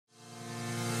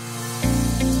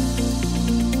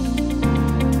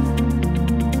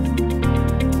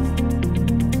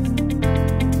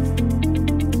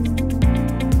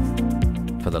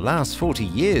last 40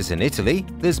 years in Italy,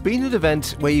 there's been an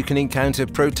event where you can encounter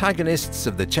protagonists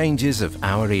of the changes of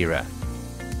our era.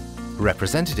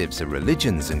 Representatives of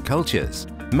religions and cultures,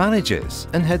 managers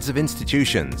and heads of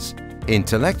institutions,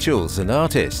 intellectuals and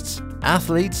artists,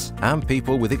 athletes and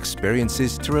people with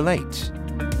experiences to relate.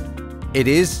 It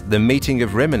is the Meeting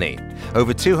of Rimini.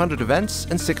 Over 200 events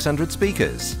and 600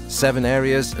 speakers, 7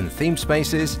 areas and theme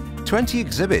spaces, 20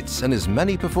 exhibits and as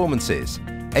many performances,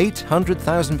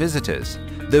 800,000 visitors,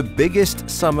 the biggest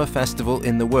summer festival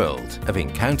in the world of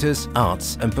encounters,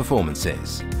 arts and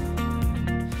performances.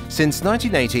 Since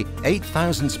 1980,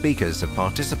 8,000 speakers have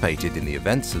participated in the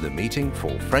events of the meeting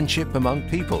for friendship among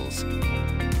peoples.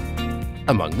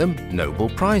 Among them, Nobel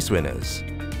Prize winners,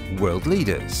 world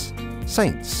leaders,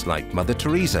 saints like Mother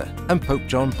Teresa and Pope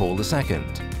John Paul II,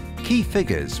 key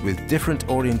figures with different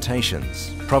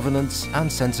orientations, provenance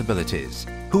and sensibilities,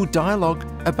 who dialogue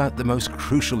about the most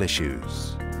crucial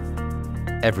issues.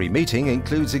 Every meeting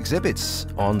includes exhibits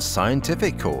on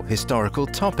scientific or historical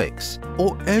topics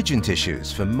or urgent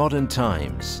issues for modern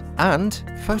times, and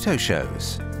photo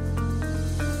shows.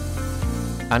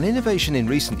 An innovation in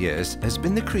recent years has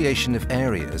been the creation of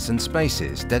areas and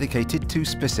spaces dedicated to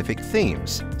specific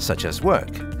themes such as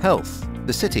work, health,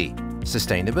 the city,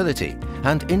 sustainability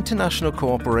and international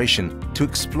cooperation to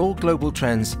explore global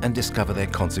trends and discover their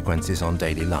consequences on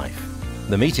daily life.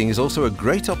 The meeting is also a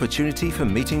great opportunity for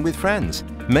meeting with friends,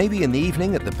 maybe in the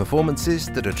evening at the performances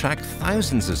that attract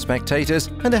thousands of spectators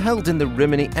and are held in the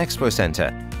Rimini Expo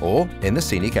Centre, or in the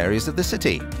scenic areas of the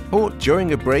city, or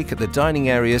during a break at the dining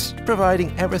areas,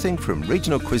 providing everything from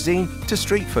regional cuisine to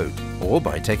street food, or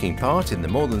by taking part in the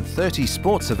more than 30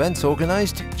 sports events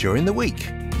organised during the week.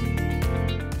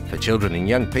 For children and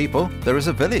young people, there is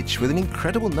a village with an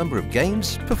incredible number of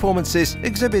games, performances,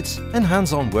 exhibits and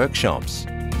hands-on workshops.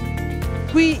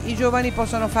 Qui i giovani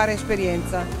possono fare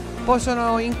esperienza,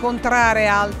 possono incontrare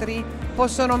altri,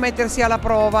 possono mettersi alla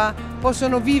prova,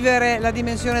 possono vivere la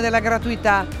dimensione della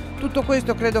gratuità. Tutto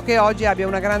questo credo che oggi abbia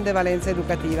una grande valenza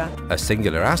educativa. A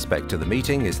singular aspect of the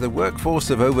meeting is the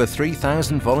workforce of over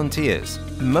 3,000 volunteers,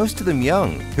 most of them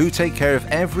young, who take care of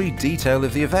every detail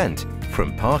of the event,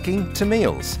 from parking to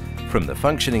meals, from the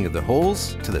functioning of the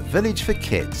halls to the village for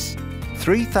kids.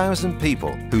 3,000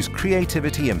 people whose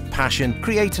creativity and passion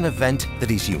create an event that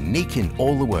is unique in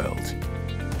all the world.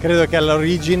 Credo che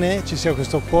all'origine ci sia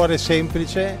questo cuore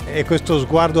semplice e questo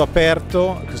sguardo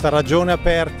aperto, questa ragione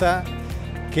aperta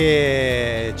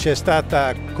che ci è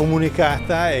stata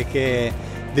comunicata e che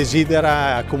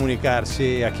desidera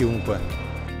comunicarsi a chiunque.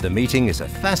 The meeting is a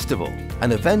festival,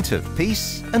 an event of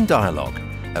peace and dialogue,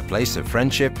 a place of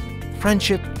friendship,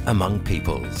 friendship among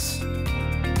peoples.